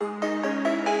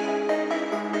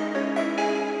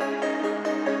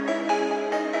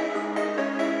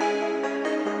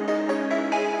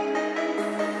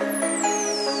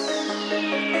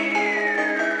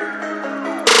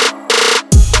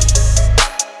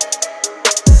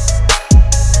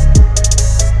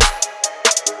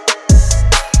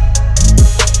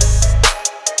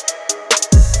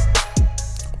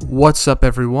What's up,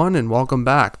 everyone, and welcome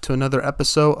back to another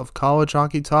episode of College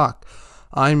Hockey Talk.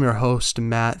 I'm your host,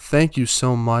 Matt. Thank you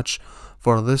so much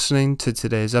for listening to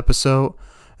today's episode.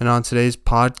 And on today's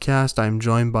podcast, I'm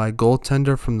joined by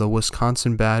goaltender from the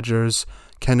Wisconsin Badgers,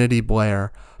 Kennedy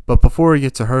Blair. But before we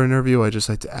get to her interview, I'd just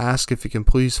like to ask if you can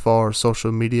please follow our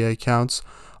social media accounts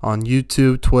on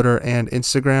YouTube, Twitter, and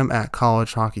Instagram at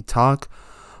College Hockey Talk.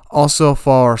 Also,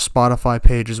 follow our Spotify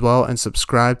page as well and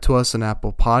subscribe to us on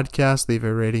Apple Podcasts. Leave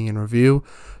a rating and review.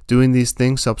 Doing these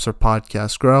things helps our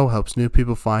podcast grow, helps new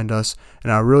people find us,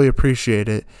 and I really appreciate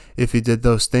it if you did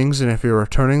those things. And if you're a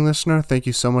returning listener, thank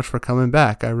you so much for coming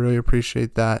back. I really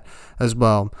appreciate that as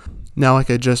well. Now, like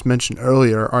I just mentioned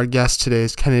earlier, our guest today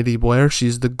is Kennedy Blair.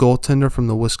 She's the goaltender from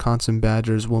the Wisconsin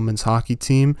Badgers women's hockey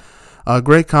team. A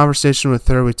great conversation with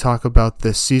her. We talk about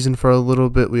this season for a little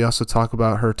bit. We also talk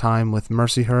about her time with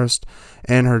Mercyhurst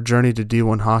and her journey to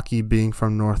D1 hockey, being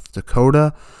from North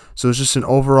Dakota. So it's just an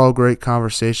overall great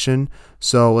conversation.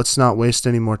 So let's not waste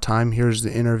any more time. Here's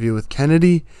the interview with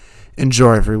Kennedy.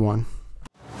 Enjoy, everyone.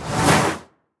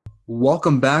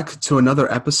 Welcome back to another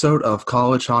episode of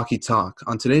College Hockey Talk.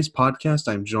 On today's podcast,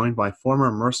 I'm joined by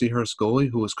former Mercyhurst goalie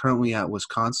who is currently at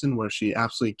Wisconsin, where she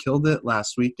absolutely killed it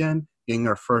last weekend, getting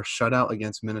her first shutout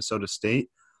against Minnesota State.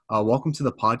 Welcome to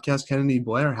the podcast, Kennedy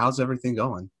Blair. How's everything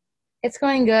going? It's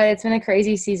going good. It's been a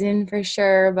crazy season for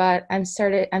sure, but I'm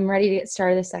ready to get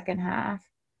started the second half.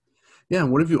 Yeah,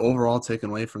 and what have you overall taken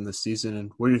away from this season,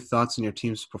 and what are your thoughts on your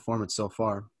team's performance so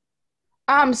far?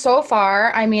 So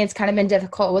far, I mean, it's kind of been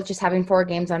difficult with just having 4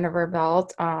 games under our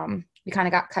belt. We kind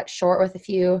of got cut short with a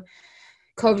few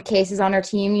COVID cases on our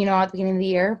team, at the beginning of the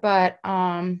year, but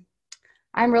I'm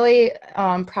really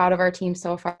proud of our team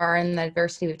so far and the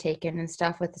adversity we've taken and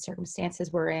stuff with the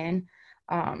circumstances we're in.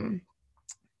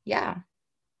 Yeah.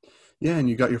 Yeah, and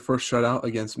you got your first shutout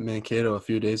against Mankato a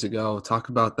few days ago. Talk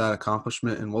about that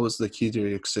accomplishment and what was the key to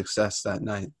your success that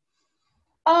night?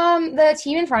 The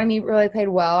team in front of me really played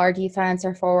well. Our defense,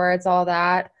 our forwards, all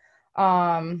that.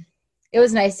 It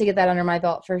was nice to get that under my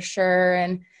belt for sure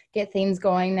and get things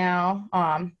going now.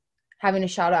 Having a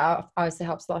shutout obviously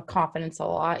helps the confidence a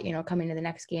lot, coming to the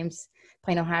next games,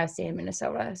 playing Ohio State and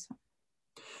Minnesota. So.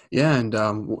 Yeah, and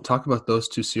we'll talk about those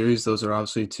two series. Those are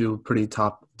obviously two pretty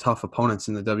tough opponents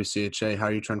in the WCHA. How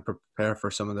are you trying to prepare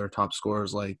for some of their top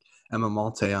scorers like Emma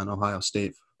Malte on Ohio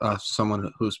State,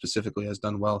 someone who specifically has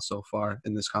done well so far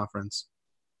in this conference?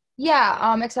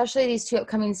 Yeah, especially these two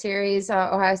upcoming series,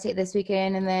 Ohio State this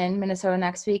weekend and then Minnesota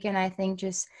next week. And I think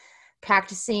just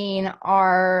practicing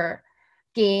our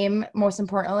game most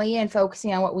importantly and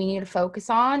focusing on what we need to focus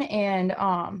on. And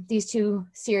these two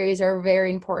series are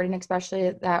very important,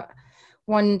 especially that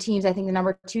one team's, I think, the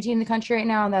number 2 team in the country right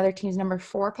now, and the other team's number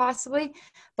 4 possibly.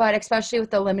 But especially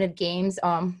with the limited games,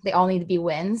 they all need to be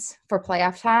wins for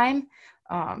playoff time.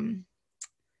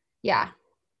 Yeah.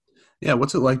 Yeah,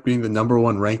 what's it like being the number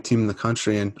 1 ranked team in the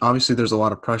country? And obviously there's a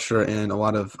lot of pressure and a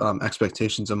lot of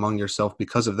expectations among yourself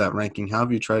because of that ranking. How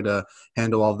have you tried to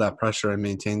handle all of that pressure and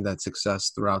maintain that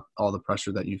success throughout all the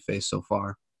pressure that you face so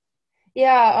far?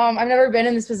 Yeah, I've never been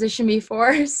in this position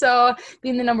before. So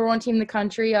being the number 1 team in the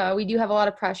country, we do have a lot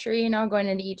of pressure, going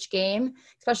into each game,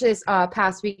 especially this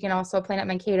past week and also playing at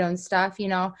Mankato and stuff.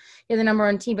 You're the number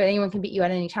 1 team, but anyone can beat you at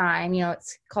any time.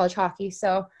 It's college hockey.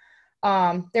 So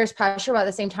there's pressure, but at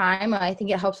the same time, I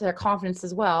think it helps with our confidence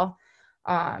as well,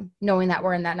 knowing that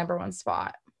we're in that number 1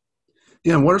 spot.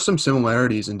 Yeah, and what are some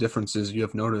similarities and differences you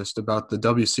have noticed about the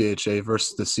WCHA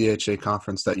versus the CHA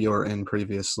conference that you were in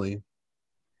previously?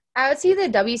 I would say the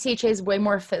WCHA is way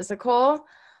more physical,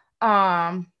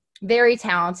 very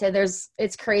talented.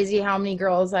 It's crazy how many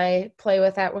girls I play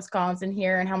with at Wisconsin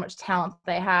here and how much talent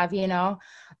they have,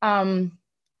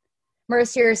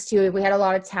 Mercyhurst too, we had a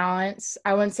lot of talents.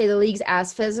 I wouldn't say the league's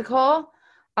as physical.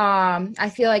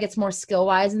 I feel like it's more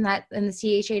skill-wise in the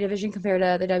CHA division compared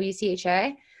to the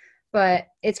WCHA, but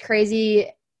it's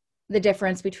crazy the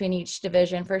difference between each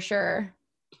division for sure.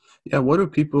 Yeah, what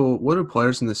do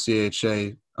players in the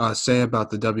CHA say about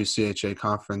the WCHA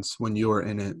conference when you were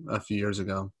in it a few years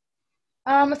ago?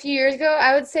 A few years ago,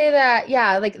 I would say that,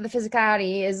 yeah, like the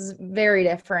physicality is very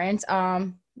different.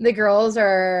 The girls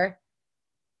are,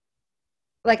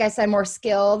 like I said, more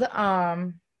skilled.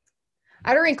 I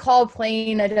don't recall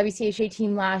playing a WCHA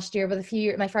team last year, but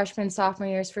my freshman and sophomore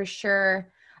years for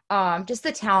sure. Just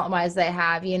the talent-wise they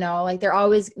have, like they're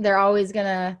always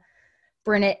gonna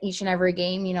bring it each and every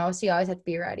game, so you always have to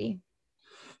be ready.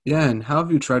 Yeah, and how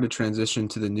have you tried to transition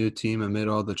to the new team amid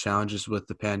all the challenges with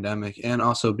the pandemic and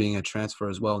also being a transfer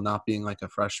as well, not being like a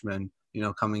freshman,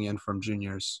 coming in from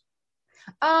juniors?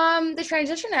 The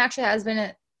transition actually has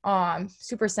been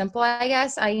super simple, I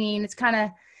guess. I mean, it's kind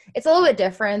of it's a little bit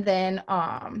different than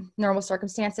normal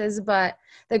circumstances, but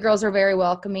the girls are very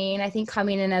welcoming. I think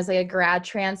coming in as like a grad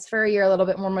transfer, you're a little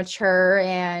bit more mature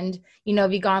and,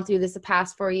 you've gone through this the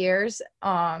past 4 years.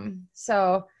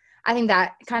 So I think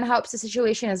that kind of helps the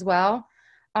situation as well.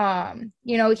 We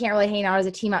can't really hang out as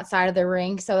a team outside of the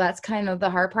ring. So that's kind of the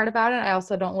hard part about it. I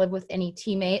also don't live with any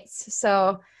teammates.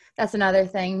 So that's another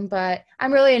thing, but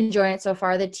I'm really enjoying it so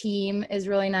far. The team is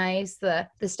really nice. The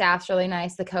staff's really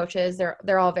nice. The coaches,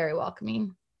 they're all very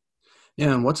welcoming.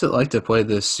 Yeah, and what's it like to play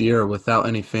this year without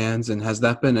any fans? And has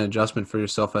that been an adjustment for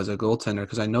yourself as a goaltender?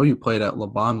 Because I know you played at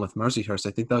LeBon with Mercyhurst.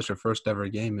 I think that was your first ever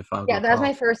game, if I Yeah, that was my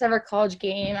recall. first ever college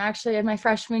game, actually, in my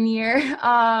freshman year.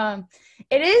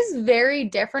 It is very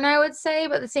different, I would say,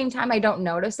 but at the same time, I don't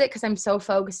notice it because I'm so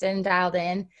focused and dialed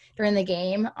in during the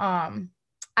game.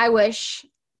 I wish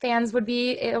fans would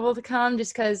be able to come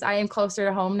just because I am closer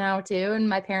to home now too, and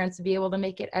my parents would be able to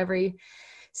make it every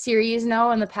series.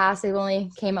 No, in the past they've only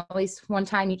came at least one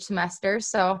time each semester,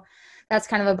 so that's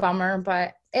kind of a bummer,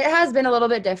 but it has been a little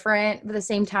bit different. But at the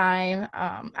same time,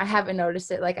 I haven't noticed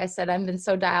it. Like I said, I've been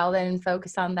so dialed in and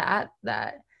focused on that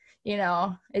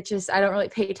it just, I don't really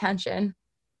pay attention.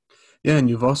 Yeah, and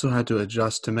you've also had to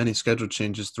adjust to many schedule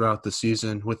changes throughout the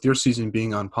season, with your season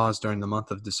being on pause during the month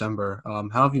of December.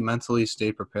 How have you mentally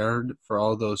stayed prepared for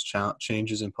all those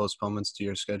changes and postponements to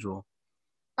your schedule?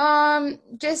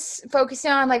 Just focusing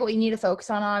on like what you need to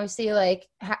focus on, obviously, like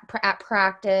at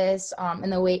practice, in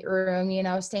the weight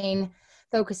room, staying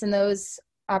focused in those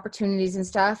opportunities and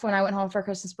stuff. When I went home for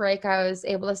Christmas break, I was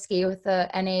able to ski with the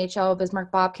NAHL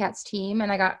Bismarck Bobcats team,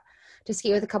 and I got to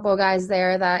ski with a couple of guys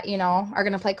there that, are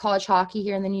going to play college hockey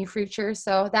here in the near future.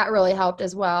 So that really helped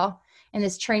as well. And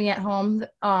this training at home,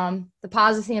 the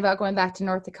positive thing about going back to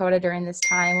North Dakota during this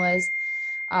time was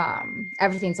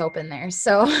everything's open there.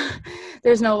 So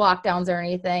there's no lockdowns or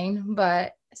anything.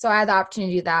 But so I had the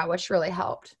opportunity to do that, which really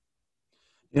helped.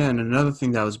 Yeah, and another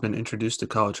thing that has been introduced to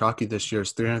college hockey this year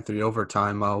is 3-on-3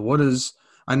 overtime.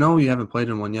 I know you haven't played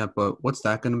in one yet, but what's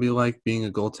that going to be like being a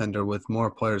goaltender with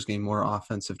more players getting more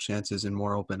offensive chances and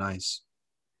more open ice?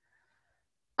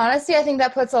 Honestly, I think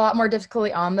that puts a lot more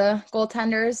difficulty on the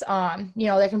goaltenders.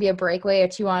 There can be a breakaway, a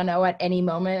 2-on-0 at any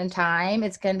moment in time.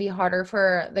 It's going to be harder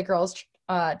for the girls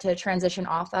to transition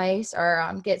off the ice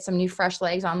or get some new fresh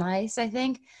legs on the ice, I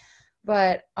think.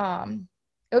 But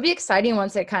it'll be exciting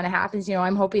once it kind of happens.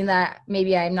 I'm hoping that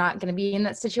maybe I'm not going to be in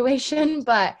that situation.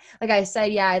 But like I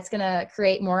said, yeah, it's going to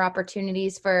create more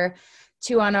opportunities for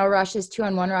 2-on-0 rushes,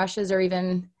 2-on-1 rushes, or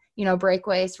even,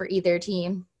 breakaways for either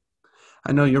team.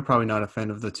 I know you're probably not a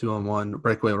fan of the 2-on-1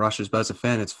 breakaway rushes, but as a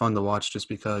fan, it's fun to watch just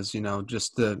because,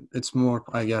 it's more,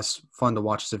 I guess, fun to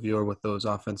watch as a viewer with those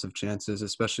offensive chances,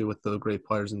 especially with the great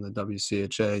players in the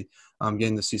WCHA,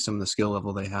 getting to see some of the skill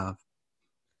level they have.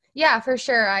 Yeah, for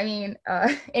sure. I mean,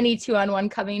 any 2-on-1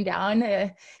 coming down,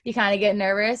 you kind of get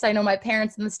nervous. I know my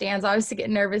parents in the stands obviously get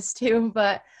nervous too,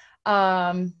 but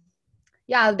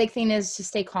yeah, the big thing is to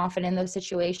stay confident in those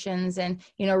situations and,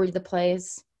 read the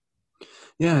plays.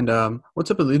 Yeah, and what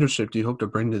type of leadership do you hope to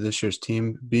bring to this year's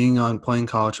team? Being on playing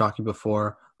college hockey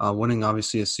before, winning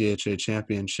obviously a CHA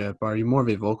championship, are you more of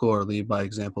a vocal or lead by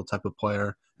example type of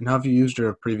player? And how have you used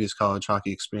your previous college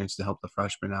hockey experience to help the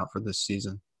freshmen out for this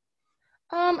season?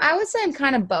 I would say I'm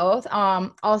kind of both.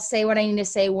 I'll say what I need to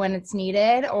say when it's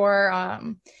needed, or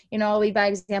I'll lead by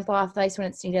example off the ice when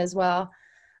it's needed as well.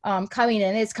 Coming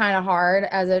in is kind of hard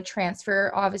as a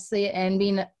transfer, obviously, and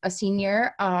being a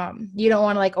senior, you don't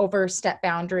want to like overstep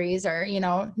boundaries or,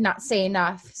 not say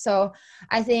enough. So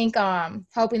I think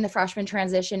helping the freshmen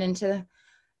transition into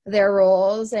their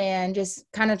roles and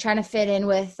just kind of trying to fit in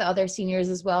with the other seniors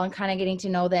as well and kind of getting to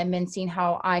know them and seeing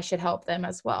how I should help them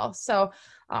as well. So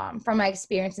from my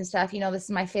experience and stuff, this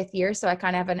is my 5th year, so I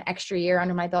kind of have an extra year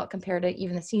under my belt compared to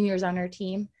even the seniors on our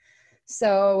team.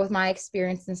 So with my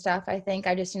experience and stuff, I think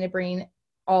I just need to bring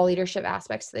all leadership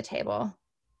aspects to the table.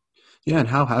 Yeah, and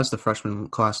how has the freshman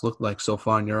class looked like so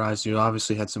far in your eyes? You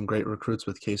obviously had some great recruits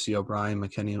with Casey O'Brien,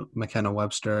 McKenna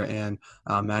Webster, and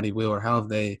Maddie Wheeler. How have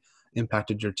they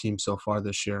impacted your team so far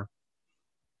this year?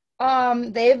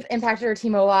 They've impacted our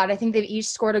team a lot. I think they've each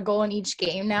scored a goal in each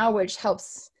game now, which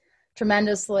helps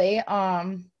tremendously.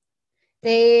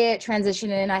 They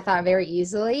transitioned in, I thought, very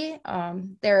easily.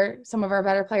 They're some of our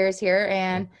better players here,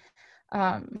 and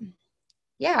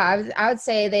yeah, I would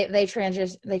say they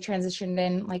transitioned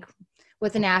in like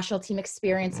with the national team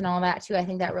experience and all that too. I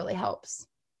think that really helps.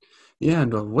 Yeah,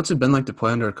 and what's it been like to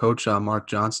play under Coach Mark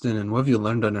Johnston, and what have you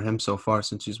learned under him so far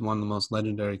since he's one of the most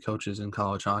legendary coaches in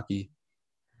college hockey?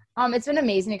 It's been an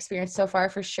amazing experience so far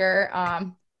for sure.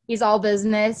 He's all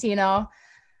business.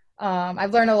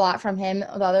 I've learned a lot from him,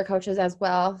 the other coaches as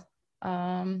well.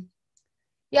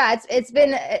 Yeah, it's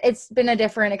been a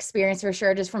different experience for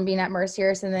sure, just from being at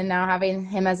Mercyhurst and then now having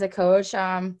him as a coach.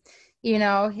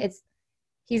 It's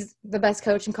he's the best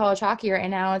coach in college hockey right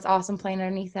now. It's awesome playing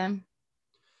underneath him.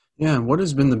 Yeah, and what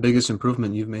has been the biggest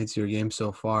improvement you've made to your game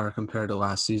so far compared to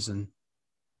last season?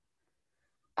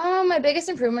 My biggest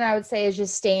improvement I would say is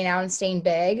just staying out and staying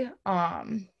big.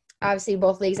 Obviously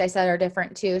both leagues I said are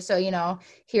different too. So,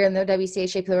 here in the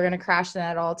WCHA, people are going to crash the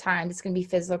net at all times. It's going to be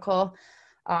physical.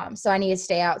 So I need to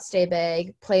stay out, stay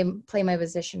big, play my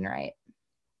position right.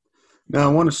 Now,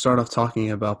 I want to start off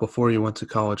talking about before you went to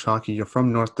college hockey. You're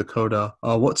from North Dakota.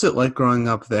 What's it like growing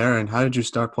up there, and how did you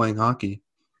start playing hockey?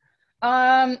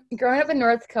 Growing up in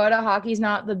North Dakota, hockey's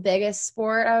not the biggest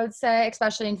sport, I would say,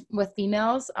 especially with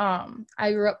females.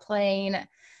 I grew up playing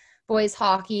boys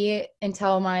hockey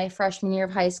until my freshman year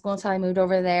of high school, until I moved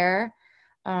over there.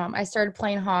 I started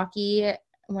playing hockey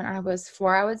when I was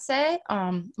 4, I would say.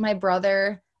 My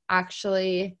brother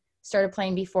actually started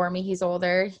playing before me. He's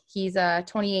older. He's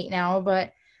 28 now,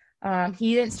 but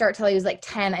he didn't start till he was like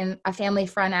 10, and a family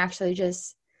friend actually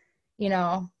just, you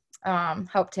know,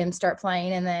 helped him start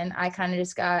playing, and then I kind of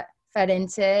just got fed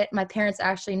into it. My parents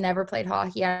actually never played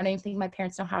hockey. I don't even think my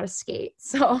parents know how to skate.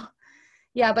 So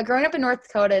yeah, but growing up in North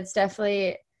Dakota, it's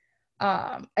definitely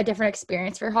a different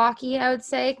experience for hockey, I would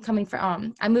say. Coming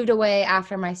from, I moved away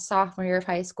after my sophomore year of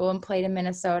high school and played in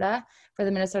Minnesota for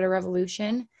the Minnesota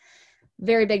Revolution.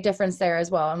 Very big difference there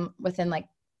as well, within like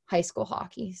high school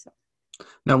hockey. So.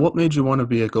 Now, what made you want to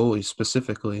be a goalie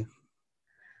specifically?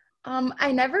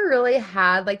 I never really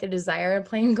had like the desire of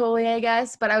playing goalie, I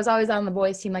guess, but I was always on the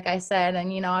boys team, like I said,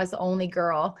 and I was the only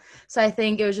girl. So I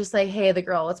think it was just like, hey, the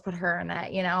girl, let's put her in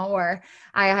that, or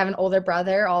I have an older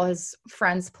brother, all his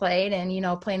friends played,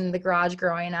 and playing in the garage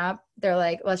growing up, they're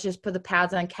like, let's just put the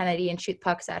pads on Kennedy and shoot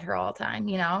pucks at her all the time,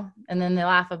 and then they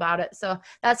laugh about it. So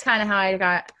that's kind of how I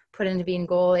got put into being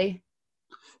goalie.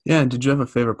 Yeah, and did you have a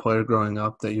favorite player growing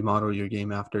up that you model your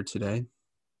game after today?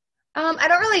 I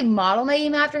don't really model my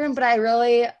game after him, but I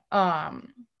really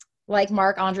like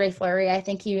Marc-Andre Fleury. I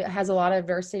think he has a lot of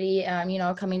adversity,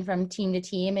 coming from team to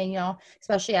team, and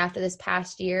especially after this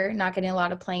past year, not getting a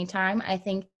lot of playing time. I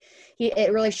think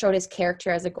it really showed his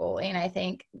character as a goalie, and I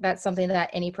think that's something that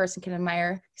any person can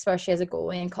admire, especially as a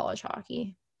goalie in college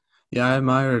hockey. Yeah, I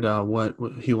admired what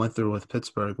he went through with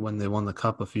Pittsburgh when they won the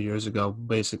cup a few years ago,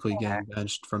 basically getting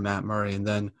benched for Matt Murray and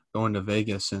then going to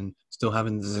Vegas and still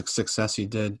having the success he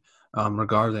did,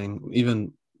 regarding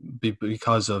even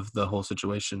because of the whole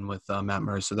situation with Matt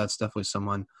Murray. So that's definitely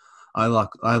someone I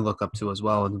look up to as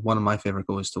well, and one of my favorite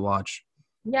goalies to watch.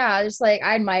 Yeah, just like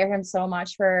I admire him so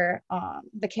much for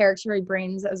the character he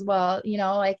brings as well.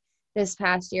 Like this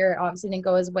past year, obviously didn't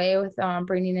go his way with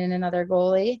bringing in another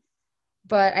goalie,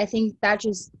 but I think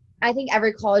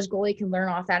every college goalie can learn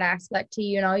off that aspect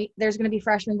too. There's going to be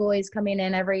freshman goalies coming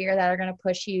in every year that are going to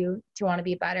push you to want to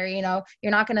be better. You're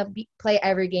not going to play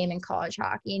every game in college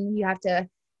hockey, and you have to,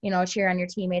 cheer on your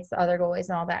teammates, the other goalies,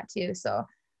 and all that too. So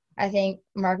I think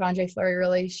Marc-Andre Fleury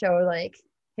really showed like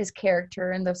his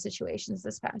character in those situations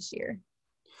this past year.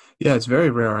 Yeah, it's very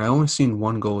rare. I only seen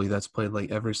one goalie that's played like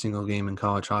every single game in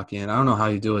college hockey, and I don't know how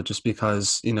you do it. Just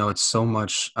because it's so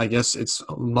much. I guess it's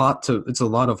a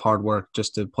lot of hard work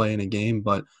just to play in a game,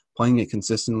 but playing it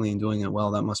consistently and doing it well,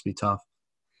 that must be tough.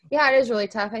 Yeah, it is really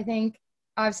tough. I think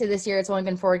obviously this year it's only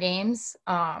been 4 games.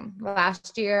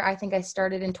 Last year I think I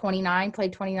started in 29,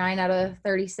 played 29 out of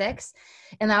 36,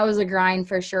 and that was a grind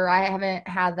for sure. I haven't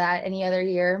had that any other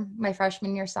year. My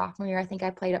freshman year, sophomore year, I think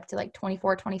I played up to like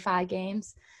 24, 25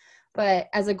 games. But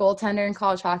as a goaltender in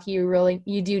college hockey,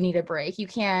 you do need a break. You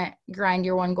can't grind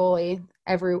your one goalie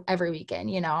every weekend,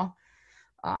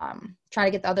 try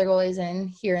to get the other goalies in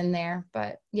here and there.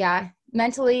 But yeah,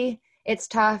 mentally it's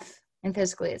tough and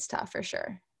physically it's tough for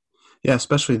sure. Yeah,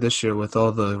 especially this year with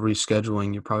all the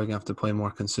rescheduling, you're probably gonna have to play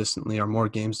more consistently or more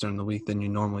games during the week than you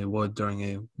normally would during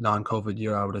a non-COVID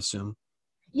year, I would assume.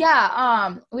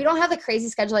 Yeah, we don't have the crazy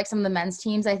schedule like some of the men's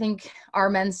teams. I think our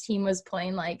men's team was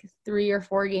playing like 3 or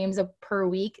 4 games per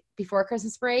week before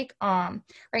Christmas break. Right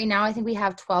now I think we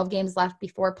have 12 games left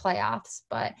before playoffs.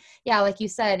 But yeah, like you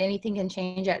said, anything can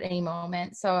change at any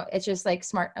moment. So it's just like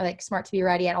smart to be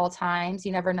ready at all times.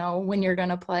 You never know when you're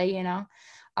gonna play.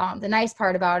 The nice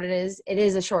part about it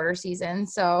is a shorter season.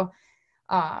 So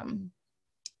um,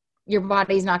 your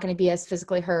body's not going to be as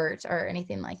physically hurt or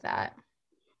anything like that.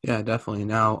 Yeah, definitely.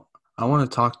 Now, I want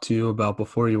to talk to you about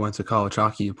before you went to college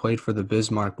hockey. You played for the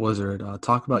Bismarck Blizzard.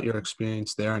 Talk about your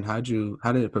experience there and how did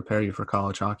it prepare you for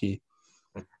college hockey?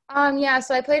 Yeah,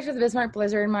 so I played for the Bismarck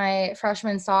Blizzard my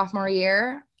freshman sophomore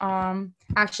year.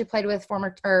 Actually played with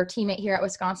former or teammate here at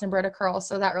Wisconsin, Britta Curl,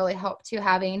 so that really helped too,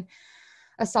 having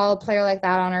a solid player like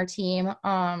that on our team.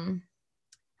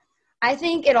 I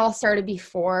think it all started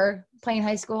before playing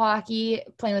high school hockey.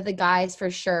 Playing with the guys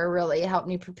for sure really helped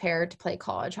me prepare to play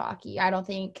college hockey. I don't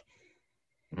think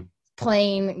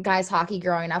playing guys hockey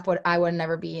growing up I would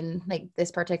never be in like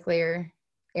this particular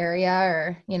area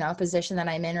or position that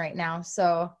I'm in right now.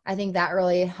 So I think that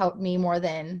really helped me more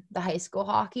than the high school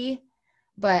hockey.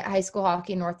 But high school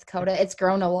hockey in North Dakota, it's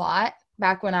grown a lot.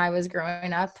 Back when I was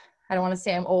growing up, I don't want to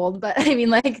say I'm old, but I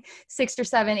mean like 6 or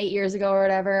 7, 8 years ago or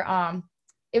whatever,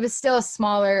 it was still a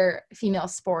smaller female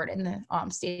sport in the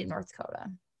state of North Dakota.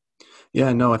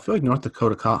 Yeah, no, I feel like North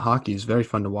Dakota hockey is very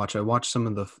fun to watch. I watched some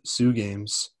of the Sioux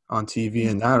games on TV,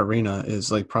 and that arena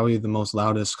is like probably the most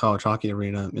loudest college hockey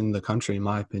arena in the country, in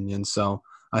my opinion. So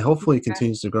I hopefully it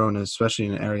continues to grow, and especially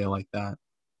in an area like that.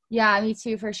 Yeah, me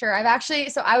too, for sure.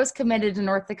 I was committed to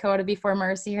North Dakota before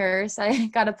Mercyhurst.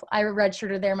 I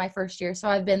redshirted there my first year, so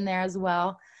I've been there as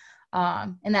well.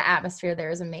 And the atmosphere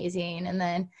there is amazing. And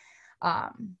then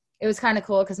it was kind of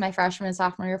cool because my freshman and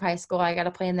sophomore year of high school, I got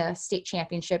to play in the state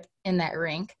championship in that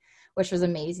rink, which was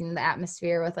amazing. The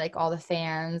atmosphere with like all the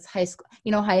fans, high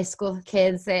school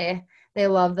kids, they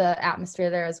love the atmosphere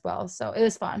there as well. So it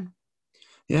was fun.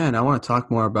 Yeah, and I want to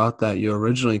talk more about that. You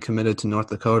originally committed to North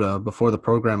Dakota before the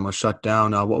program was shut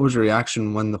down. What was your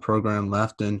reaction when the program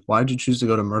left, and why did you choose to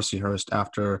go to Mercyhurst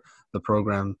after the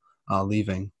program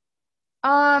leaving?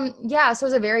 Yeah, so it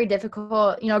was a very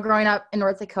difficult, growing up in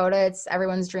North Dakota, it's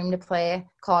everyone's dream to play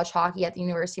college hockey at the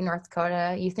University of North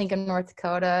Dakota. You think of North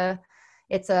Dakota,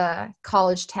 it's a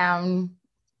college town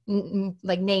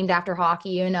like named after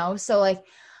hockey. So like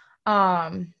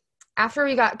after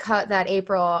we got cut that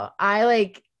April, I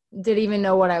like didn't even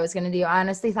know what I was going to do. I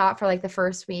honestly thought for like the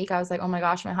first week, I was like, oh my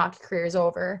gosh, my hockey career is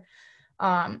over.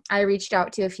 I reached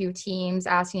out to a few teams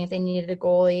asking if they needed a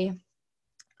goalie.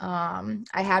 I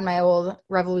had my old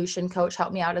Revolution coach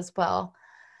help me out as well.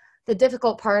 The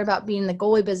difficult part about being in the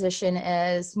goalie position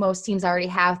is most teams already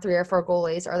have 3 or 4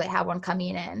 goalies or they have one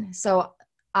coming in. So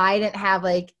I didn't have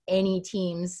like any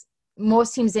teams.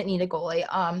 Most teams didn't need a goalie.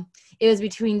 It was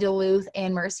between Duluth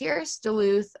and Mercyhurst.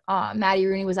 Duluth, Maddie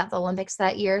Rooney was at the Olympics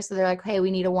that year. So they're like, hey, we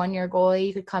need a 1-year goalie.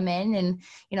 You could come in and,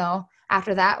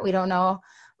 after that, we don't know.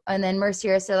 And then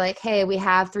Mercyhurst, they're like, hey, we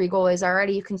have 3 goalies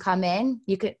already. You can come in.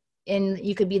 You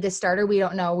could be the starter. We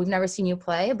don't know. We've never seen you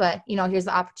play, but here's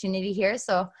the opportunity here.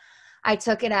 So I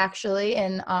took it actually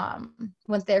and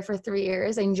went there for 3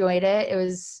 years. I enjoyed it. It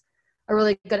was a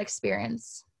really good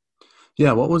experience.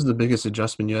 Yeah, what was the biggest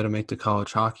adjustment you had to make to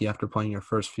college hockey after playing your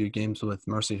first few games with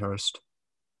Mercyhurst?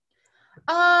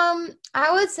 I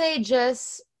would say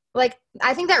just like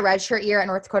I think that redshirt year at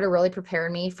North Dakota really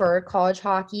prepared me for college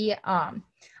hockey. I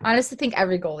honestly think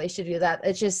every goalie should do that.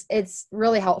 It's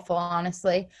really helpful,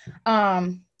 honestly.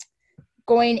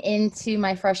 Going into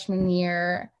my freshman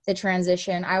year, the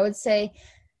transition, I would say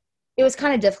it was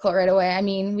kind of difficult right away. I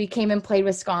mean, we came and played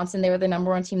Wisconsin. They were the number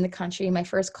 1 team in the country. My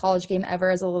first college game ever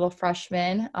as a little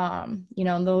freshman, in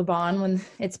the LeBron when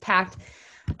it's packed.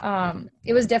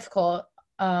 It was difficult.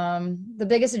 The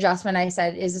biggest adjustment I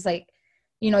said is just like,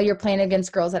 you're playing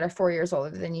against girls that are 4 years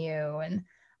older than you and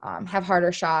have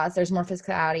harder shots. There's more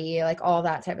physicality, like all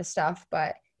that type of stuff.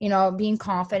 But, being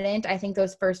confident, I think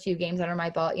those first few games under my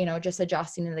belt, just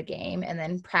adjusting to the game and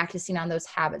then practicing on those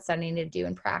habits that I need to do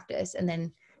in practice and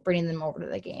then bringing them over to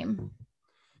the game.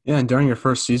 Yeah, and during your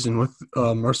first season with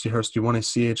Mercyhurst, you won a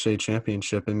CHA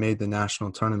championship and made the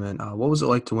national tournament. What was it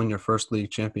like to win your first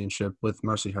league championship with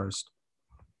Mercyhurst?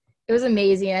 It was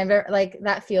amazing. Like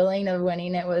that feeling of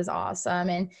winning it was awesome.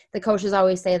 And the coaches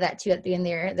always say that too at the end of the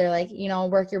year. They're like,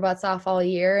 work your butts off all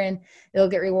year and they'll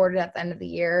get rewarded at the end of the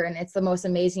year. And it's the most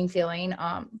amazing feeling.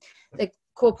 The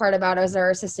cool part about it was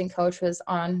our assistant coach was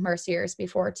on Mercyhurst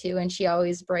before too. And she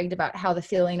always bragged about how the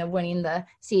feeling of winning the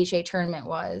CHA tournament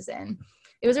was. And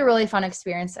it was a really fun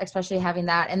experience, especially having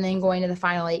that. And then going to the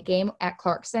Final 8 game at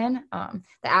Clarkson,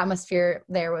 the atmosphere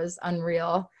there was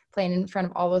unreal, playing in front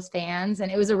of all those fans.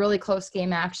 And it was a really close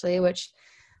game, actually, which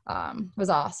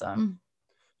was awesome.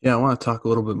 Yeah, I want to talk a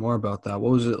little bit more about that.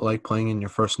 What was it like playing in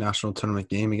your first national tournament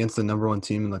game against the number 1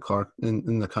 team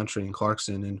in the country in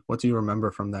Clarkson? And what do you remember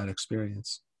from that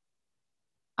experience?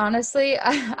 Honestly,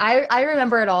 I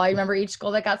remember it all. I remember each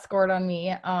goal that got scored on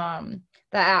me.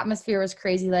 The atmosphere was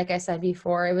crazy, like I said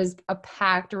before. It was a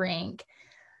packed rink.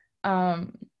 I'll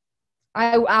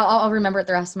remember it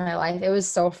the rest of my life. It was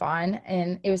so fun,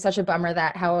 and it was such a bummer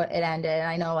that how it ended.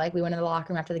 I know, like, we went in the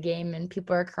locker room after the game, and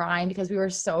people were crying because we were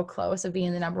so close of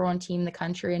being the number 1 team in the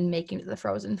country and making it to the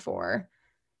Frozen Four.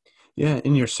 Yeah,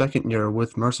 in your second year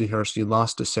with Mercyhurst, you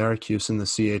lost to Syracuse in the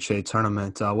CHA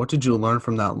tournament. What did you learn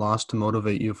from that loss to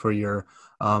motivate you for your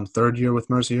third year with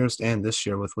Mercyhurst and this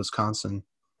year with Wisconsin?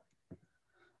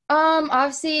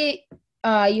 Obviously,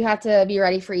 you have to be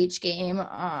ready for each game.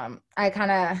 I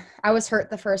was hurt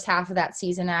the first half of that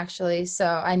season actually, so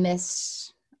I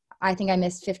think I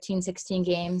missed 15, 16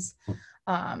 games.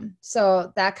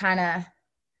 So that kind of,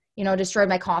 destroyed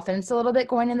my confidence a little bit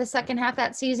going in the second half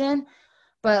that season.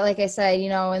 But like I said, in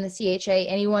the CHA,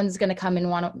 anyone's going to come and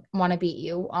want to beat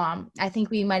you. I think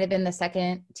we might have been the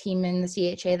second team in the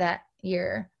CHA that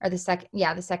year, or the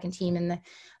second team in the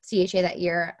CHA that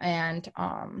year. And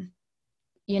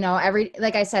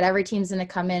like I said, every team's going to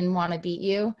come in and want to beat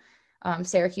you.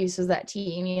 Syracuse was that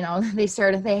team.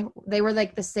 They were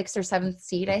like the 6th or 7th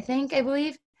seed, I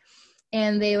believe,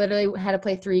 and they literally had to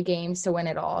play 3 games to win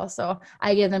it all. So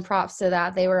I give them props to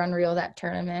that. They were unreal that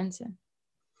tournament.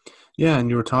 Yeah, and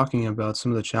you were talking about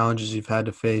some of the challenges you've had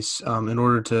to face in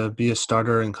order to be a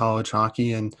starter in college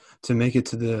hockey and to make it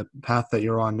to the path that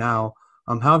you're on now.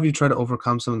 How have you tried to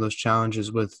overcome some of those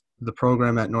challenges with the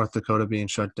program at North Dakota being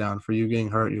shut down, for you getting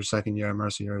hurt your second year at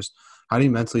Mercyhurst? How do you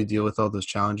mentally deal with all those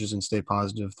challenges and stay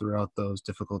positive throughout those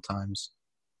difficult times?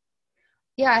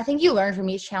 Yeah, I think you learn from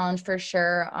each challenge for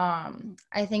sure.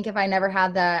 I think if I never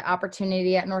had the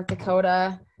opportunity at North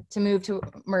Dakota to move to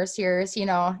Mercyhurst,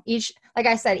 like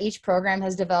I said, each program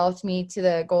has developed me to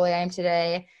the goalie I am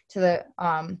today, to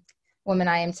the woman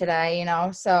I am today,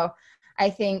 So I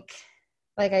think,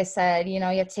 like I said, you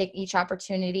have to take each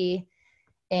opportunity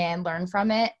and learn from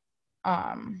it.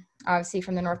 Obviously,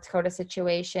 from the North Dakota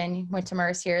situation, went to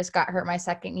Mercyhurst, got hurt my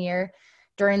second year.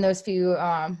 During those few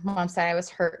months that I was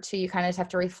hurt too, you kind of just have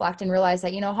to reflect and realize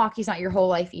that, hockey's not your whole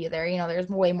life either. There's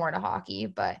way more to hockey,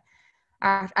 but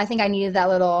I think I needed that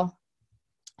little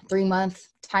 3-month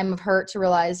time of hurt to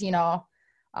realize, got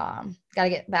to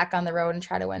get back on the road and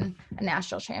try to win a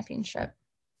national championship.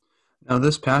 Now,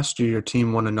 this past year, your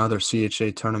team won another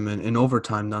CHA tournament in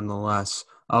overtime, nonetheless.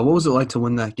 What was it like to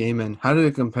win that game, and how did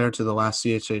it compare to the last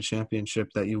CHA championship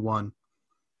that you won?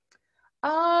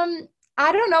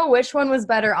 I don't know which one was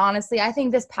better, honestly. I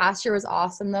think this past year was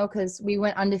awesome though, because we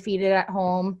went undefeated at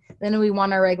home. Then we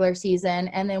won our regular season,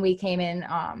 and then we came in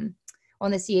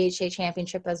won the CHA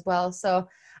championship as well. So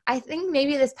I think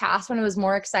maybe this past one was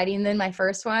more exciting than my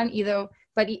first one,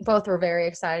 but both were very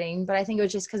exciting. But I think it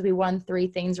was just because we won 3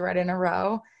 things right in a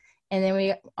row, and then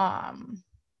we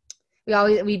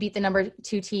beat the number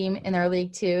 2 team in our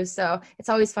league too. So it's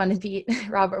always fun to beat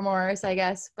Robert Morris, I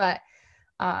guess. But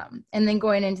and then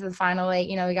going into the final 8,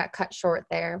 we got cut short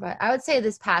there. But I would say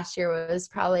this past year was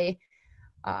probably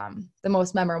the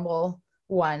most memorable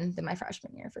one than my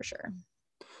freshman year for sure.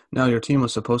 Now, your team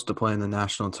was supposed to play in the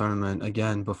national tournament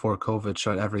again before COVID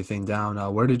shut everything down.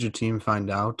 Where did your team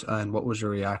find out, and what was your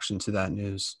reaction to that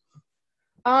news?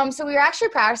 So we were actually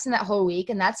practicing that whole week,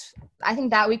 and I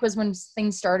think that week was when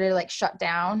things started like shut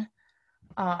down.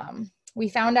 We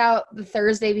found out the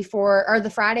Thursday before, or the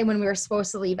Friday when we were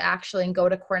supposed to leave actually and go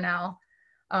to Cornell.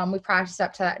 We practiced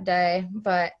up to that day,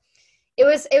 but it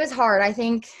was hard. I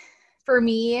think for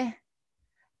me,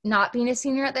 not being a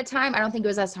senior at the time, I don't think it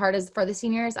was as hard as for the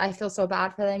seniors. I feel so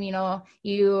bad for them.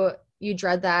 You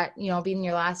dread that, being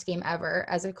your last game ever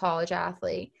as a college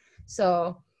athlete.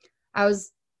 So I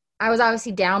was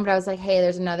obviously down, but I was like, hey,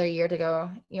 there's another year to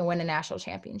go, win a national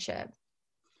championship.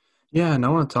 Yeah, and I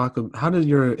want to talk about how did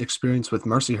your experience with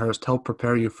Mercyhurst help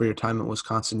prepare you for your time at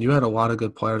Wisconsin? You had a lot of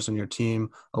good players on your team: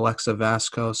 Alexa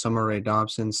Vasco, Summer Rae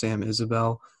Dobson, Sam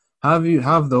Isabel. How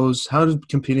did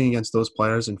competing against those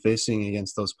players and facing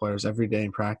against those players every day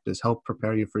in practice help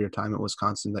prepare you for your time at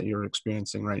Wisconsin that you're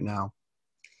experiencing right now?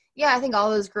 Yeah, I think all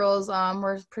those girls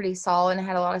were pretty solid and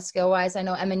had a lot of skill wise. I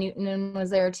know Emma Newton was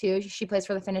there too. She plays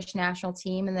for the Finnish national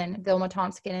team, and then Vilma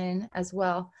Tonskinen as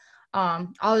well.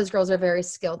 All those girls are very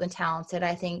skilled and talented.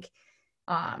 I think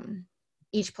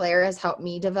each player has helped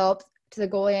me develop to the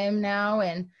goalie I am now,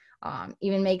 and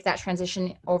even make that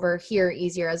transition over here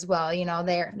easier as well.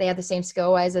 They have the same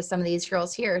skill wise as some of these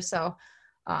girls here. So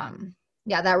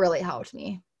yeah, that really helped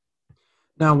me.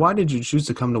 Now, why did you choose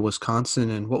to come to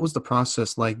Wisconsin, and what was the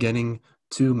process like getting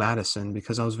to Madison?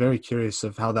 Because I was very curious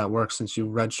of how that works since you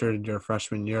redshirted your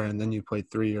freshman year and then you played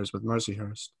 3 years with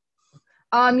Mercyhurst.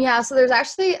 Yeah, so there's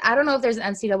actually, I don't know if there's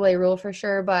an NCAA rule for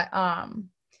sure, but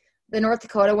the North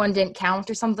Dakota one didn't count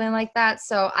or something like that.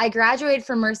 So I graduated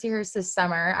from Mercyhurst this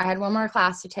summer. I had one more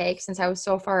class to take since I was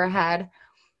so far ahead.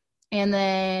 And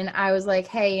then I was like,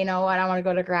 hey, you know what? I want to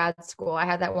go to grad school. I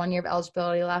had that 1 year of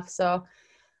eligibility left. So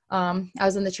I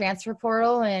was in the transfer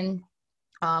portal, and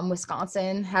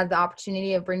Wisconsin had the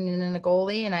opportunity of bringing in a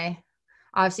goalie, and I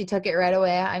obviously took it right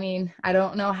away. I mean, I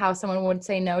don't know how someone would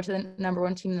say no to the number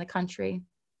one team in the country.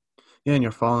 Yeah, and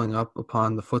you're following up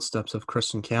upon the footsteps of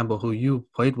Kristen Campbell, who you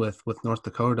played with North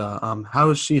Dakota. How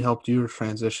has she helped you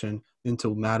transition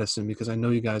into Madison? Because I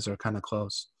know you guys are kind of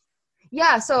close.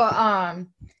 Yeah, so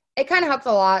it kind of helped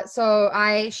a lot. So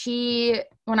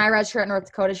when I redshirted at North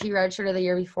Dakota, she redshirted the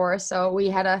year before. So we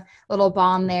had a little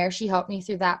bond there. She helped me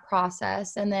through that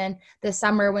process. And then this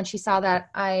summer when she saw that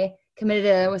I committed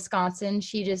to Wisconsin,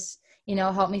 she just,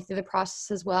 helped me through the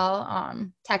process as well.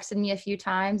 Texted me a few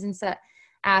times and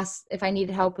asked if I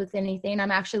needed help with anything.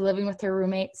 I'm actually living with her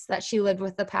roommates that she lived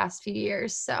with the past few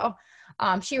years. So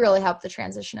she really helped the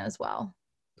transition as well.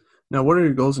 Now, what are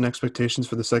your goals and expectations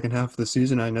for the second half of the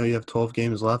season? I know you have 12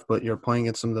 games left, but you're playing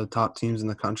against some of the top teams in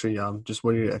the country. Just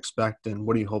what do you expect and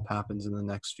what do you hope happens in the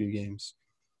next few games?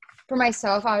 For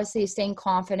myself, obviously staying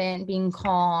confident, being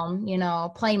calm,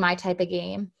 playing my type of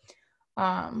game.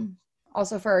 Um,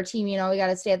 Also for our team, we got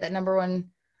to stay at that number one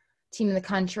team in the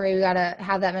country. We got to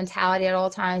have that mentality at all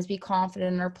times, be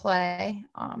confident in our play,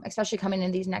 especially coming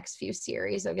in these next few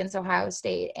series against Ohio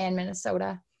State and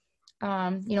Minnesota.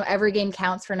 Every game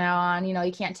counts from now on.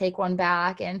 You can't take one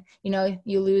back, and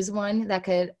you lose one that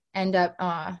could end up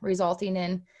resulting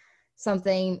in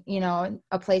something,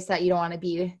 a place that you don't want to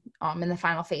be in the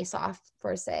final face-off,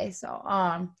 per se. So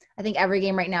I think every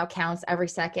game right now counts. Every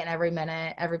second, every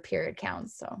minute, every period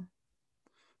counts. So.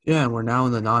 Yeah, and we're now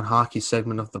in the non-hockey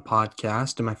segment of the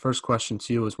podcast. And my first question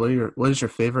to you is, what is your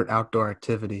favorite outdoor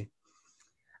activity?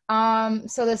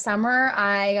 So this summer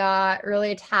I got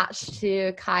really attached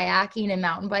to kayaking and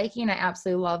mountain biking. I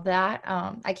absolutely love that.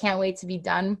 I can't wait to be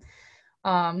done.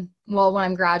 When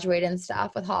I'm graduating and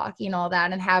stuff with hockey and all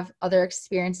that and have other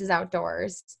experiences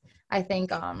outdoors. I think,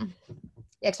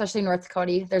 especially in North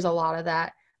Dakota, there's a lot of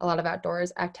that, a lot of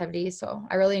outdoors activities. So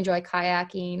I really enjoy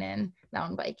kayaking and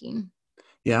mountain biking.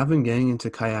 Yeah, I've been getting into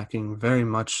kayaking very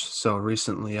much so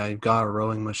recently. I got a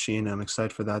rowing machine. I'm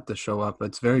excited for that to show up.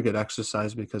 It's very good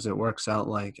exercise because it works out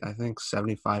like I think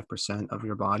 75% of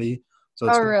your body. So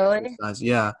it's Oh, good really? exercise.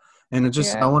 Yeah. And it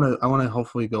just Yeah. I want to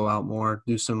hopefully go out more,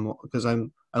 do some because I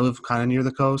live kind of near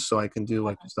the coast, so I can do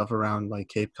like stuff around like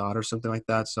Cape Cod or something like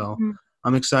that. So Mhm.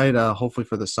 I'm excited hopefully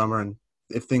for the summer, and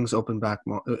if things open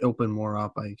more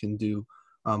up, I can do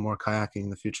more kayaking in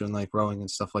the future and like rowing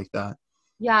and stuff like that.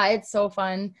 Yeah, it's so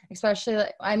fun, especially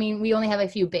I mean, we only have a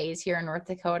few bays here in North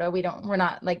Dakota. We're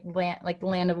not like the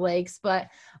land of lakes, but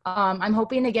I'm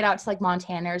hoping to get out to like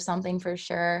Montana or something for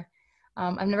sure.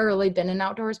 I've never really been an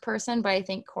outdoors person, but I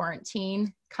think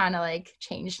quarantine kind of like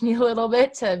changed me a little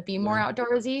bit to be more Yeah.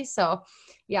 outdoorsy. So,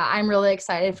 yeah, I'm really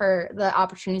excited for the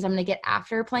opportunities I'm going to get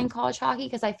after playing college hockey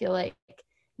because I feel like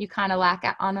you kind of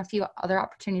on a few other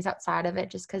opportunities outside of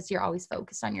it just because you're always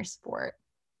focused on your sport.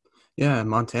 Yeah,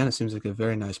 Montana seems like a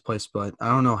very nice place, but I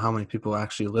don't know how many people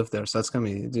actually live there. So that's gonna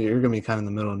be you're gonna be kind of in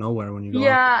the middle of nowhere when you go out.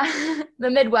 Yeah, the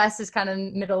Midwest is kind of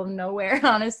middle of nowhere,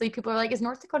 honestly. People are like, is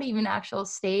North Dakota even an actual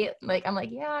state? Like, I'm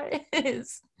like, yeah, it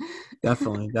is.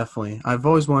 Definitely, definitely. I've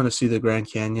always wanted to see the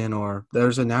Grand Canyon, or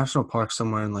there's a national park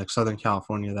somewhere in like Southern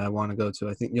California that I want to go to.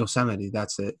 I think Yosemite,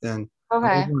 that's it. And I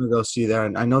always Okay. want to go see there.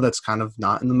 And I know that's kind of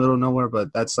not in the middle of nowhere,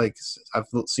 but that's like I've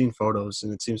seen photos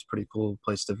and it seems pretty cool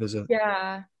place to visit.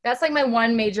 Yeah. That's like my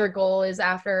one major goal is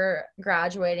after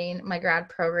graduating, my grad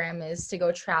program is to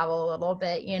go travel a little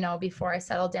bit, before I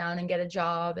settle down and get a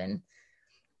job and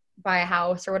buy a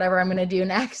house or whatever I'm going to do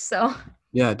next. So,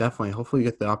 Yeah, definitely. Hopefully, you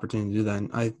get the opportunity to do that.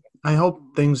 And I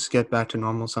hope things get back to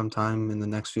normal sometime in the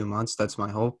next few months. That's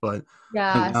my hope. But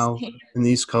right yeah, now in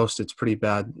the East Coast, it's pretty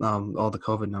bad. All the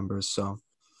COVID numbers. So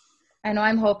I know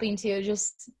I'm hoping to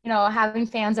just, having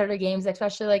fans at our games,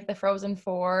 especially like the Frozen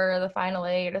Four or the Final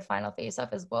Eight or the Final Face-Off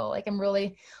as well. Like I'm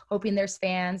really hoping there's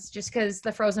fans just because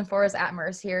the Frozen Four is at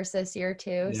Mercyhurst this year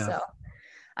too. yeah, So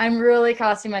I'm really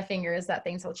crossing my fingers that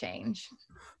things will change.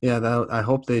 yeah. That I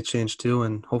hope they change too,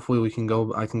 and hopefully we can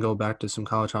go. I can go back to some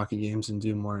college hockey games and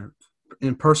do more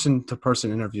in person to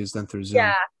person interviews than through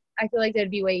Yeah, Zoom. I feel like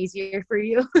that'd be way easier for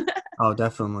you. Oh,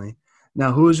 definitely.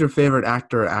 Now, who is your favorite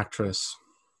actor or actress?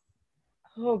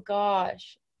 Oh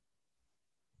gosh.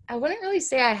 I wouldn't really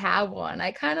say I have one.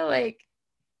 I kind of like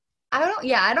I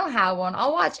don't have one.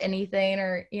 I'll watch anything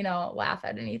or, laugh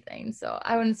at anything. So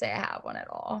I wouldn't say I have one at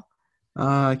all.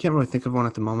 I can't really think of one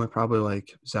at the moment. Probably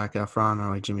like Zac Efron or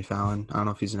like Jimmy Fallon. I don't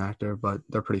know if he's an actor, but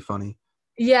they're pretty funny.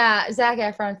 Yeah, Zac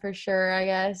Efron for sure, I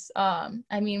guess.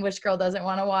 I mean, which girl doesn't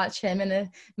want to watch him in a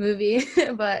movie?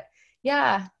 But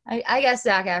yeah, I guess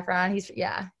Zac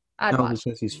Efron, I'd No, watch.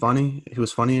 because he's funny. He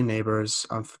was funny in Neighbors.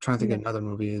 I'm trying to think Yeah. of another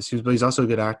movie. But he's also a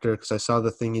good actor because I saw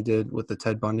the thing he did with the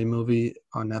Ted Bundy movie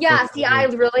on Netflix. Yeah, see, I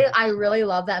really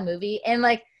love that movie. And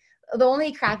like the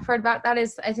only crap part about that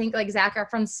is I think like Zac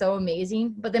Efron's so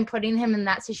amazing, but then putting him in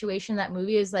that situation, that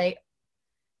movie is like,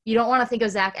 you don't want to think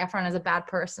of Zac Efron as a bad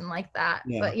person like that.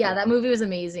 Yeah. But yeah, that movie was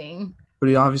amazing. But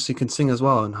he obviously can sing as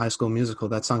well in High School Musical.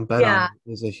 That song "Bet On Yeah,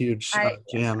 It" is a huge I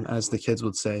jam, as the kids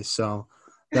would say. So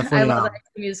I definitely, love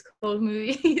the musical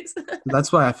movies.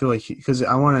 that's why I feel like because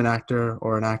I want an actor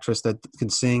or an actress that can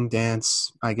sing,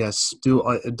 dance, I guess, do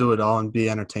it all and be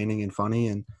entertaining and funny.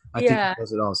 And I think he Yeah,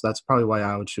 does it all. So that's probably why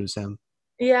I would choose him.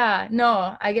 yeah,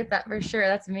 no, I get that for sure.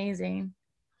 That's amazing.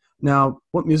 Now,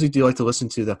 what music do you like to listen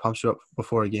to that pumps you up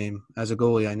before a game? As a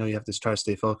goalie, I know you have to try to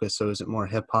stay focused. So is it more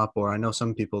hip hop, or I know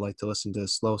some people like to listen to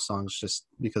slow songs just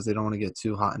because they don't want to get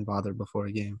too hot and bothered before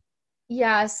a game?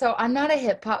 Yeah, so I'm not a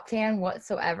hip hop fan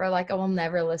whatsoever. Like I will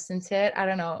never listen to it. I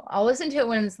don't know. I'll listen to it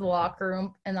when it's in the locker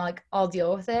room and like I'll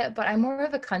deal with it. But I'm more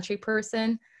of a country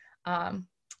person, um,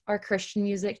 or Christian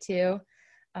music too.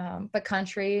 But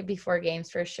country before games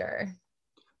for sure.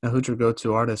 Now, who's your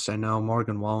go-to artist? I know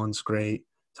Morgan Wallen's great.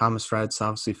 Thomas Rhett's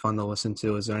obviously fun to listen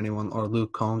to. Is there anyone, or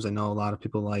Luke Combs? I know a lot of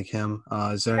people like him.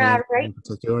 Is there Yeah, anyone in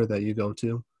particular that you go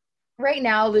to? right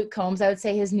now, Luke Combs, I would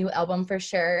say his new album for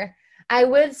sure. I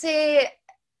would say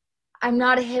I'm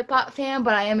not a hip hop fan,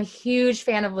 but I am a huge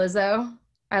fan of Lizzo.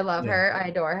 I love Yeah. her. I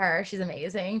adore her. She's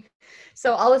amazing.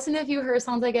 So I'll listen to a few of her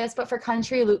songs, I guess. But for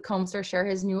country, Luke Combs for sure.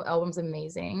 His new album's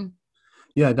amazing.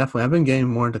 Yeah, definitely. I've been getting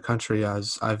more into country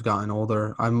as I've gotten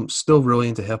older. I'm still really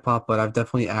into hip hop, but I've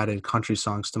definitely added country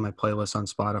songs to my playlist on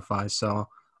Spotify. So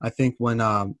I think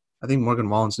I think Morgan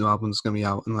Wallen's new album is gonna be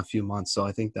out in a few months. So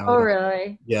I think that Oh, would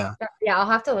really? yeah. Yeah, I'll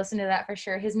have to listen to that for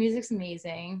sure. His music's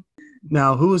amazing.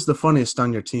 Now, who is the funniest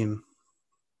on your team?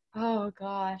 Oh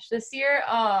gosh, this year,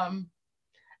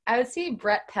 I would say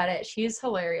Brett Pettit. She's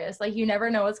hilarious. Like you never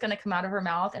know what's gonna come out of her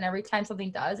mouth, and every time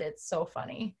something does, it's so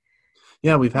funny.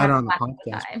 Yeah, we've I had have her to on the laugh all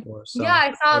the podcast time. before. Yeah, So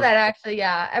I saw that actually.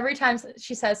 Yeah, every time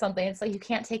she says something, it's like you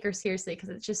can't take her seriously because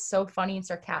it's just so funny and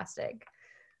sarcastic.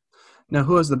 now,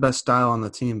 who has the best style on the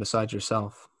team besides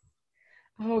yourself?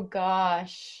 Oh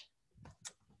gosh,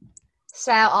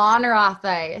 style on or off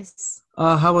ice?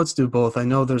 How let's do both. I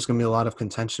know there's going to be a lot of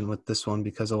contention with this one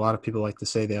because a lot of people like to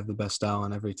say they have the best style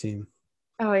on every team.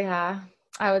 Oh yeah,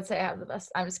 I would say I have the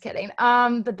best. I'm just kidding.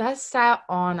 The best style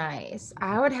on ice.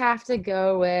 I would have to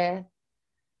go with.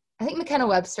 I think McKenna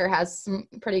Webster has some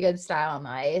pretty good style on the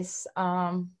ice.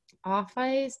 Off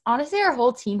ice, honestly, our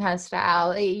whole team has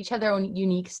style. They each have their own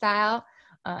unique style.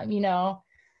 You know,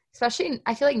 especially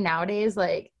I feel like nowadays,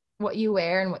 like what you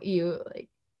wear and what you like,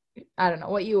 I don't know,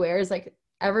 what you wear is like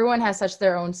everyone has such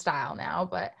their own style now.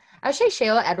 But I would say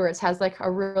Shayla Edwards has like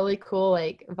a really cool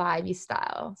like vibey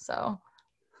style. So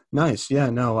Nice. Yeah,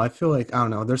 no, I feel like, I don't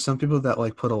know, there's some people that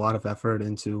like put a lot of effort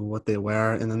into what they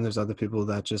wear, and then there's other people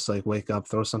that just like wake up,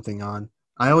 throw something on.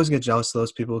 I always get jealous of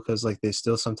those people because like they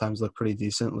still sometimes look pretty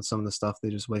decent with some of the stuff they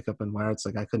just wake up and wear. It's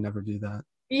like I could never do that.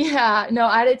 yeah, no,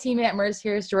 I had a teammate at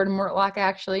Mercyhurst, Jordan Mortlock,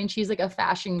 actually, and she's like a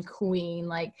fashion queen.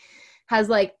 Like, has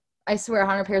like I swear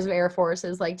 100 pairs of Air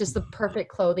Forces, like just the perfect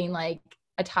clothing, like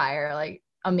attire, like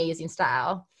amazing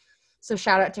style. So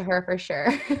shout out to her for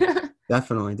sure.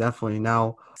 Definitely, definitely.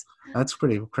 Now, that's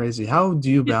pretty crazy. How do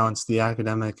you balance the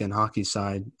academic and hockey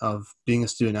side of being a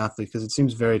student athlete? Because it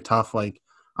seems very tough. Like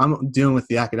I'm dealing with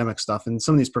the academic stuff, and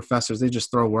some of these professors they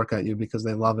just throw work at you because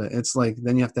they love it. It's like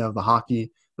then you have to have the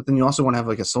hockey, but then you also want to have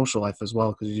like a social life as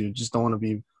well because you just don't want to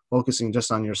be focusing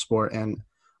just on your sport and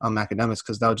academics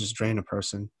because that would just drain a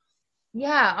person.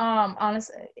 Yeah,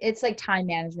 honestly, it's like time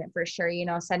management for sure, you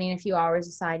know, setting a few hours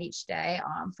aside each day.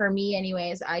 For me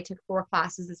anyways, I took 4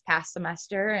 classes this past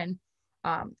semester and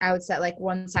I would set like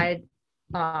one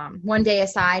day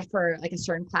aside for like a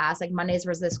certain class, like Mondays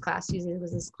was this class, Tuesdays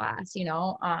was this class, you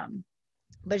know.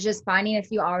 But just finding a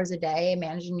few hours a day,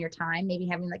 managing your time, maybe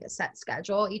having like a set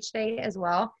schedule each day as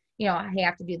well. You know, hey, I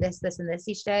have to do this, this, and this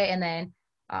each day, and then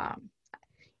um,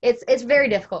 it's very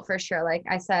difficult for sure. Like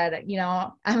I said, you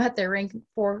know, I'm at the rink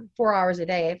 4 hours a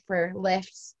day for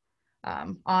lifts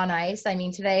on ice. I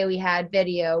mean, today we had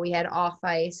video, we had off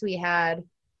ice, we had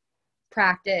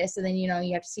practice, and then you know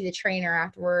you have to see the trainer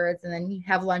afterwards, and then you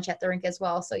have lunch at the rink as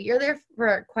well. So you're there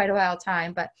for quite a while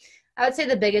time. But I would say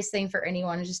the biggest thing for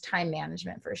anyone is just time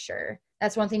management for sure.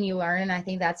 That's one thing you learn, and I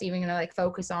think that's even gonna like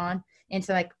focus on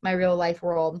into like my real life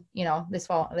world, you know, this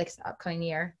fall, like upcoming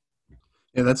year.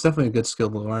 Yeah, that's definitely a good skill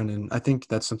to learn, and I think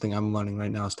that's something I'm learning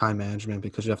right now is time management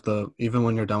because you have to even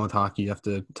when you're done with hockey, you have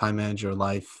to time manage your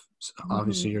life,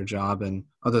 obviously Mhm. your job and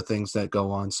other things that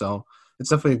go on. So it's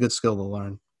definitely a good skill to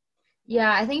learn.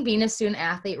 Yeah, I think being a student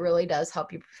athlete really does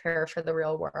help you prepare for the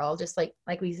real world. Just like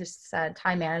we just said,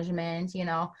 time management, you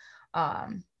know.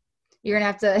 You're gonna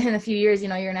have to in a few years, you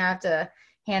know, you're gonna have to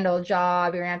handle a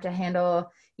job, you're gonna have to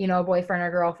handle, a boyfriend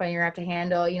or girlfriend, you're gonna have to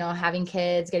handle, having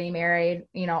kids, getting married,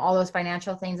 all those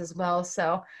financial things as well.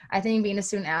 So I think being a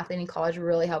student athlete in college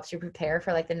really helps you prepare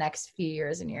for like the next few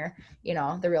years in your,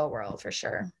 the real world for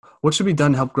sure. What should be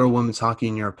done to help grow women's hockey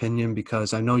in your opinion?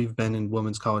 Because I know you've been in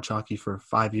women's college hockey for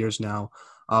 5 years now.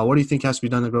 What do you think has to be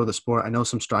done to grow the sport? I know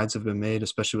some strides have been made,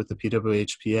 especially with the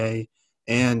PWHPA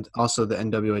and also the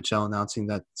NWHL announcing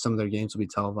that some of their games will be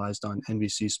televised on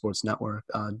NBC Sports Network.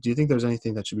 Do you think there's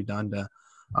anything that should be done to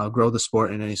grow the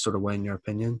sport in any sort of way, in your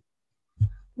opinion?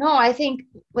 No, I think,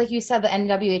 like you said, the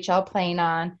NWHL playing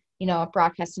on,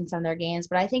 broadcasting some of their games,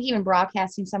 but I think even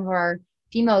broadcasting some of our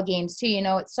female games too.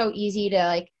 It's so easy to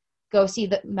like go see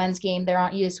the men's game. They're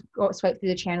on. You just go swipe through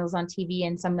the channels on TV,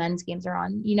 and some men's games are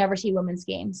on. You never see women's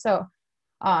games, so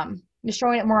just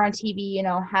showing it more on TV.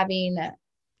 Having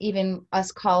even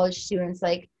us college students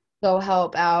like go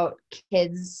help out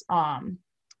kids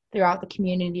throughout the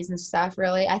communities and stuff.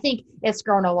 Really, I think it's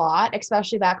grown a lot,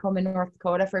 especially back home in North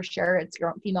Dakota for sure. It's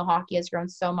grown. Female hockey has grown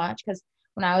so much because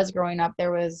when I was growing up,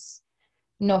 there was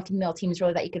no female teams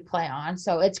really that you could play on.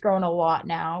 So it's grown a lot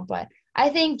now. But I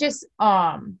think just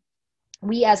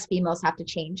we as females have to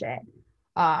change it.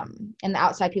 And the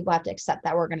outside people have to accept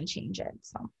that we're going to change it.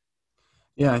 So.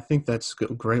 Yeah, I think that's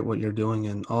great what you're doing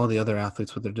and all the other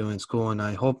athletes, what they're doing in school. And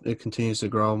I hope it continues to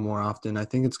grow more often. I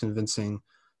think it's convincing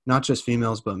not just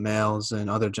females, but males and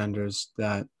other genders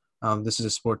that this is a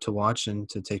sport to watch and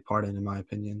to take part in my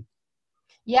opinion.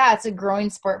 Yeah, it's a growing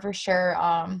sport for sure.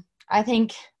 I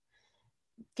think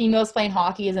females playing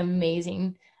hockey is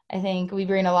amazing. I think we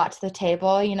bring a lot to the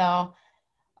table.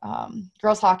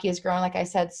 Girls hockey has grown, like I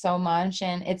said, so much,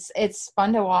 and it's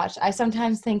fun to watch. I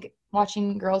sometimes think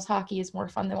watching girls hockey is more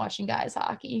fun than watching guys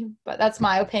hockey, but that's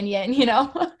my opinion.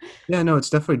 Yeah, no, it's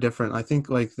definitely different. I think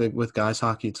with guys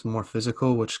hockey, it's more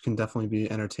physical, which can definitely be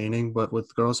entertaining. But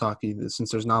with girls hockey,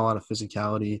 since there's not a lot of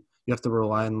physicality, you have to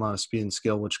rely on a lot of speed and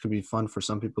skill, which could be fun for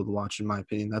some people to watch, in my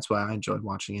opinion. That's why I enjoyed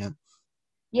watching it.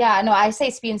 Yeah, no, I say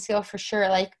speed and skill for sure.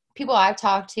 Like people I've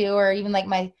talked to, or even like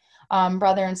my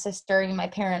brother and sister, even my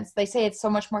parents, they say it's so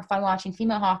much more fun watching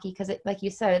female hockey because, like you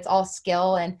said, it's all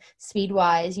skill and speed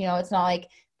wise. It's not like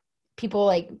people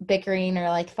like bickering or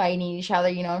like fighting each other,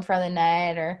 in front of the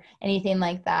net or anything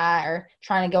like that, or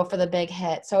trying to go for the big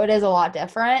hit. So it is a lot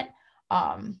different,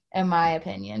 in my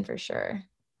opinion, for sure.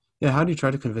 Yeah, how do you try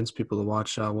to convince people to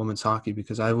watch women's hockey?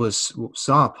 Because I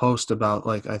saw a post about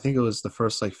I think it was the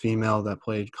first female that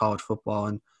played college football,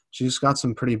 and she just got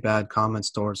some pretty bad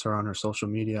comments towards her on her social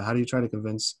media. How do you try to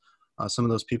convince some of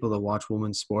those people to watch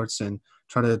women's sports and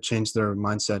try to change their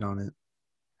mindset on it?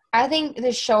 I think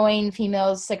the showing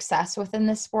females success within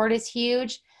the sport is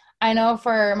huge. I know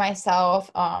for myself,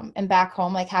 and back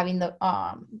home, like having the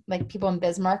people in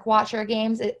Bismarck watch our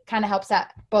games, it kind of helps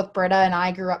that both Britta and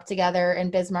I grew up together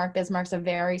in Bismarck. Bismarck's a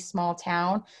very small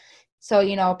town. So,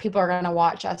 people are going to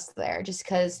watch us there just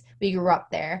because we grew up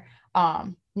there.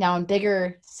 Now in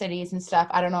bigger cities and stuff,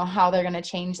 I don't know how they're going to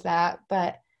change that,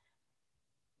 but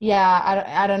yeah,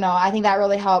 I don't know. I think that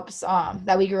really helps,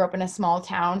 that we grew up in a small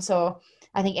town. So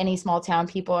I think any small town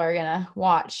people are going to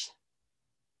watch.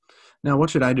 Now, what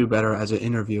should I do better as an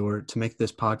interviewer to make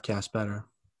this podcast better?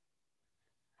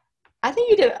 I think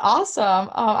you did awesome.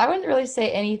 I wouldn't really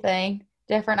say anything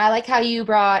different. I like how you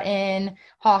brought in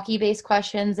hockey-based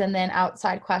questions and then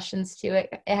outside questions too.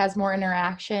 It has more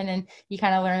interaction and you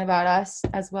kind of learn about us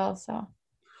as well. So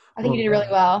I think you did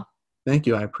really well. Thank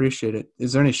you. I appreciate it.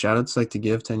 Is there any shout-outs like to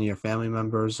give to any of your family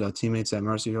members, teammates at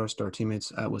Mercyhurst or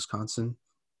teammates at Wisconsin?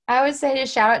 I would say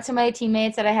just shout out to my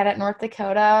teammates that I had at North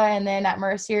Dakota and then at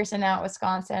Mercyhurst and now at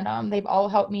Wisconsin. They've all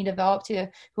helped me develop to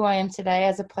who I am today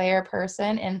as a player,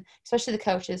 person, and especially the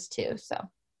coaches too. So.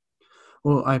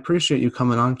 Well, I appreciate you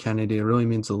coming on, Kennedy. It really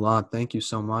means a lot. Thank you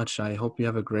so much. I hope you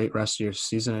have a great rest of your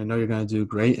season. I know you're going to do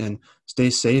great and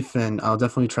stay safe, and I'll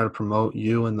definitely try to promote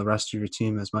you and the rest of your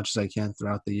team as much as I can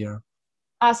throughout the year.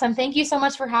 Awesome. Thank you so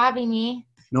much for having me.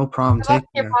 No problem. Take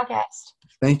care. Your podcast.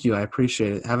 Thank you. I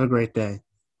appreciate it. Have a great day.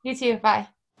 You too. Bye.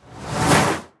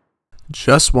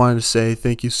 Just wanted to say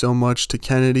thank you so much to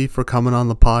Kennedy for coming on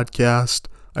the podcast.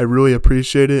 I really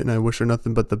appreciate it, and I wish her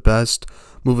nothing but the best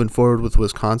moving forward with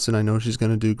Wisconsin. I know she's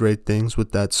going to do great things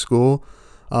with that school.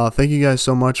 Thank you guys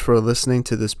so much for listening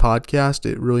to this podcast.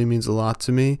 It really means a lot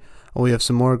to me. We have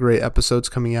some more great episodes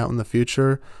coming out in the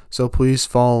future, so please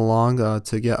follow along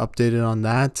to get updated on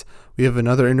that. We have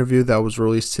another interview that was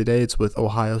released today. It's with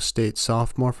Ohio State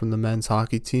sophomore from the men's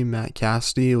hockey team, Matt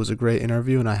Cassidy. It was a great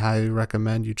interview, and I highly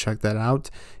recommend you check that out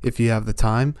if you have the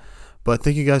time. But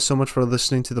thank you guys so much for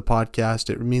listening to the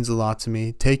podcast. It means a lot to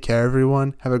me. Take care,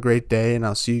 everyone. Have a great day, and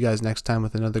I'll see you guys next time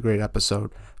with another great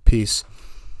episode. Peace.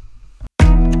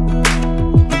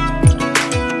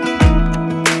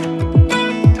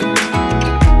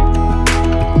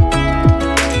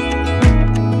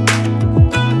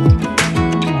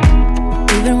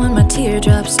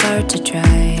 drops start to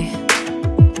dry.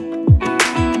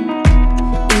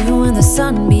 Even when the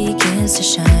sun begins to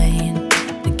shine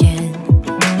again.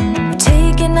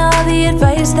 Taking all the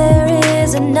advice there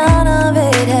is, and none of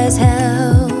it has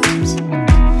helped.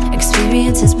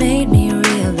 Experience has made me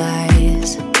realize